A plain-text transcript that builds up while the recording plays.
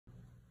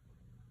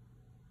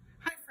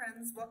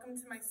friends, welcome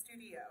to my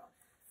studio.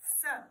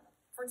 So,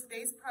 for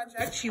today's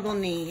project, you will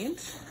need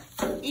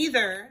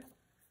either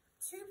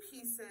 2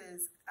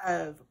 pieces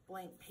of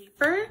blank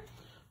paper,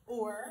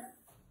 or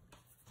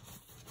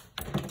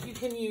you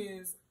can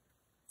use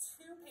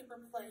 2 paper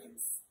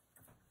plates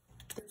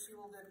that you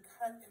will then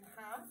cut in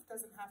half.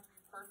 Doesn't have to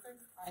be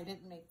perfect. I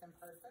didn't make them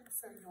perfect,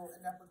 so you will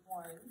end up with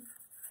 1,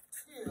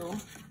 2,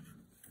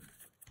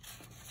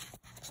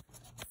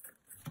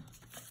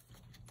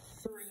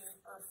 3,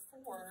 or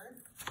 4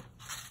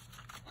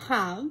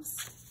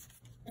 halves,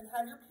 and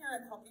have your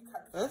parent help you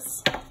cut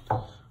this.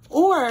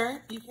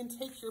 Or you can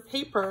take your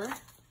paper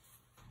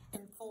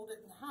and fold it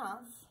in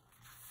half.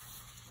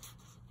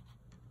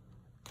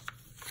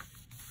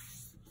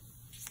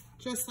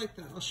 Just like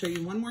that. I'll show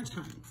you one more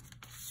time.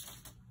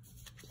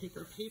 Take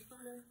our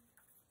paper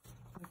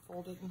and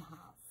fold it in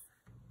half.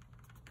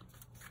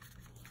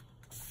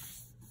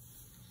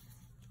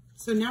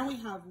 So now we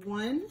have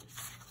 1,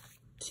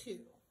 2,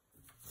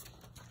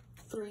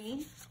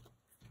 3,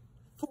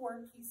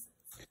 4 pieces.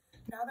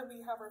 Now that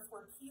we have our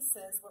 4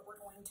 pieces, what we're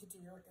going to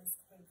do is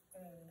take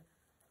a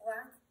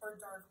black or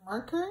dark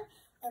marker,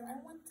 and I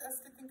want us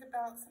to think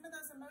about some of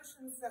those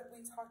emotions that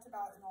we talked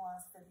about in the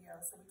last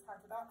video. So we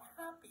talked about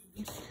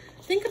happy.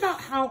 Think about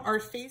how our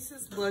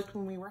faces looked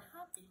when we were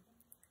happy.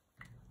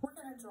 We're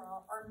going to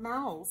draw our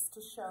mouths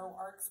to show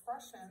our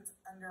expressions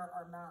under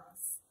our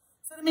mouths.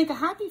 So to make a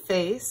happy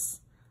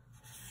face,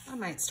 I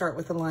might start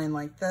with a line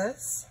like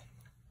this.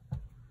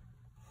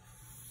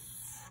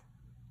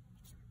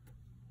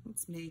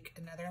 Let's make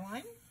another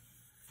line.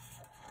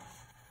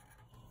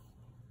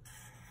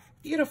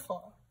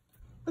 Beautiful.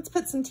 Let's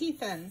put some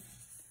teeth in.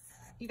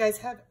 You guys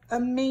have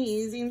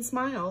amazing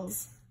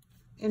smiles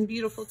and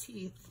beautiful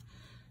teeth.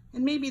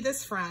 And maybe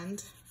this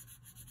friend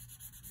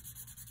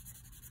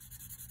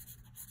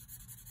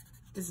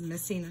is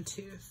missing a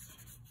tooth.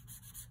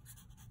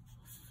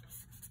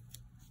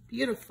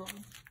 Beautiful.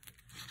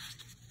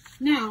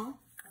 Now,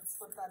 let's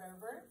flip that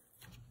over.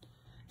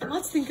 And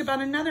let's think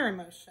about another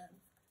emotion.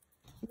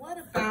 What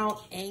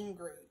about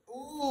angry?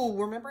 Ooh,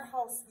 remember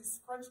how we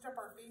scrunched up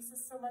our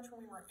faces so much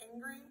when we were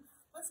angry?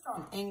 Let's draw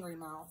an angry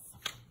mouth.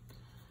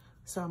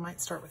 So I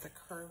might start with a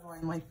curved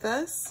line like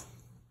this.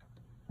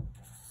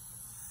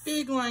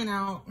 Big line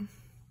out.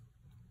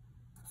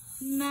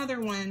 Another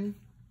one.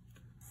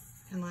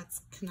 And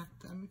let's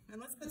connect them.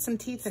 And let's put some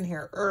teeth in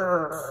here.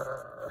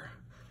 Urgh.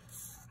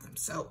 I'm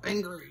so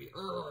angry.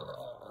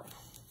 Urgh.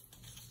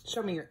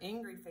 Show me your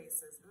angry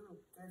faces. Ooh,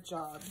 good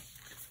job.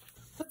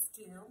 Let's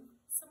do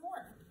some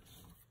more.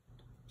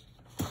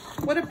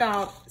 What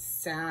about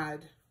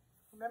sad?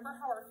 Remember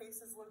how our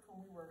faces looked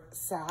when we were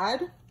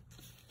sad?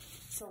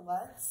 So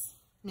let's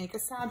make a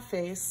sad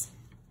face.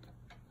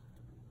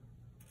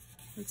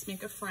 Let's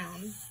make a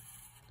frown.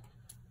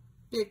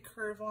 Big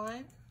curve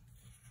line.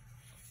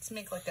 Let's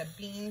make like a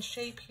bean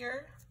shape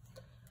here.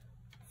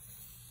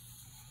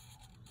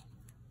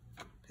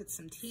 Put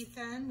some teeth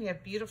in. We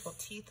have beautiful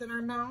teeth in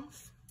our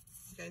mouth.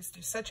 You guys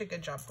do such a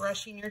good job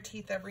brushing your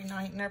teeth every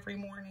night and every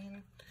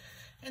morning.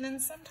 And then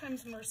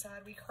sometimes when we're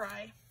sad, we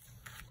cry.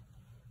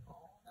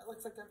 Oh, that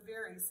looks like a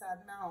very sad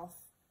mouth.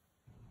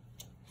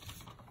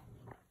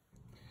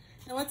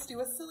 Now let's do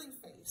a silly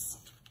face.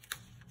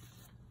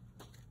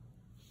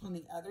 On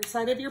the other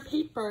side of your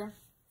paper.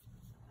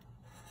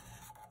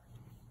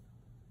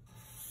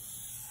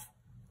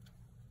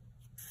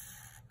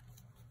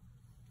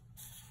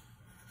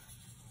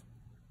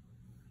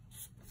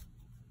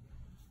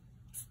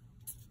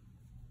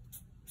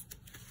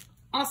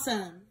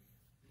 Awesome.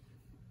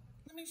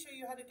 Let me show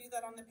you how to do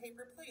that on the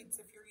paper plates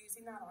if you're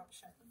using that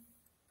option.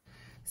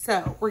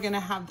 So we're going to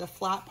have the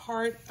flat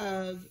part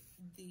of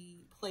the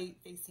plate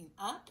facing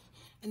up,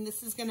 and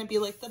this is going to be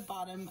like the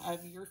bottom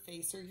of your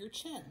face or your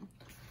chin.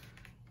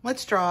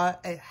 Let's draw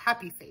a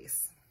happy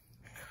face.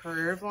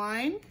 Curve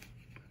line,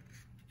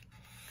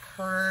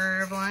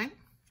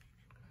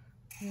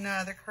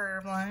 another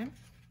curve line.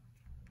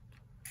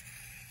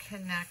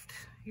 Connect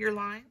your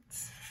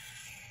lines.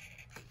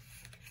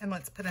 And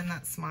let's put in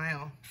that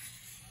smile.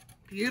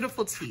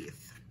 Beautiful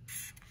teeth.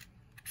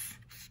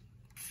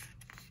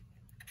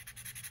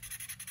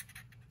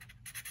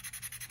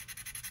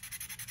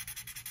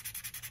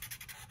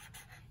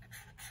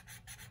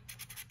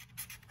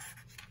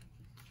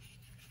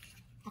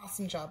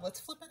 Awesome job.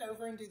 Let's flip it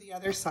over and do the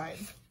other side.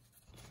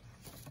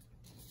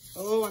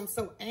 Oh, I'm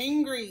so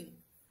angry.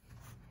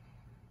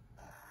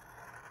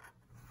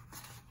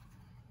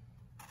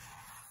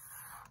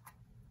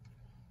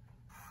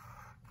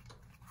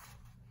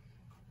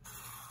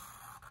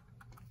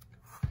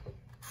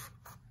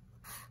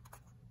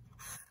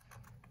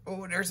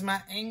 Oh, there's my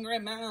angry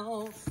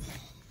mouth.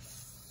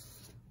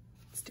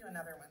 Let's do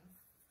another one.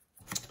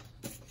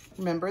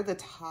 Remember, the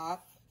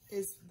top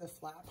is, the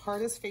flat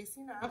part is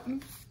facing up.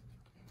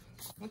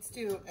 Let's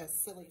do a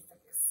silly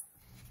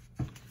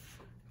face.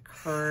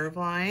 Curve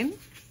line,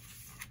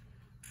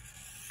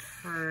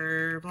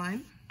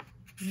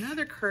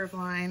 another curve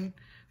line.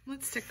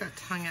 Let's stick that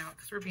tongue out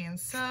because we're being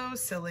so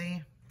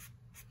silly.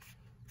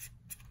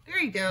 There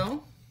you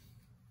go.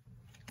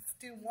 Let's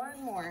do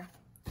one more.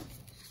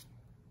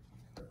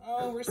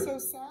 Oh, we're so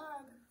sad.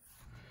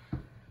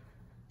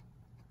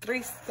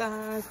 3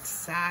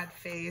 sad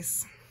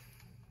face.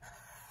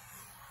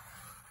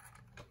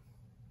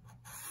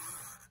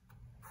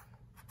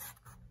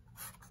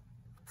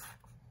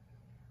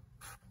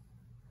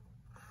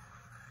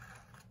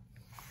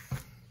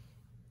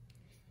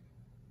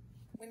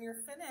 When you're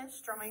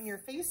finished drawing your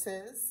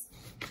faces,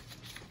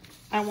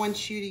 I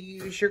want you to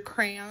use your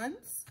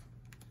crayons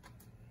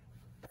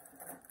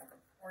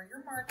or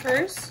your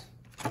markers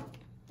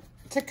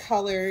to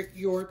color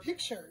your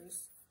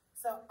pictures.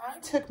 So I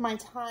took my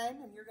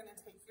time, and you're going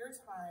to take your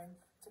time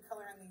to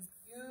color in these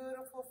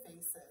beautiful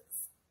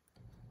faces.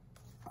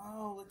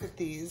 Oh, look at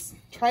these.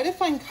 Try to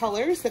find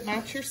colors that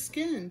match your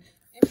skin.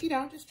 If you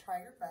don't, just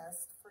try your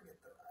best. Forget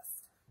the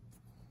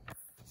rest.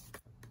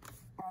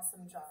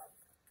 Awesome job.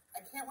 I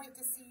can't wait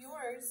to see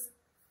yours.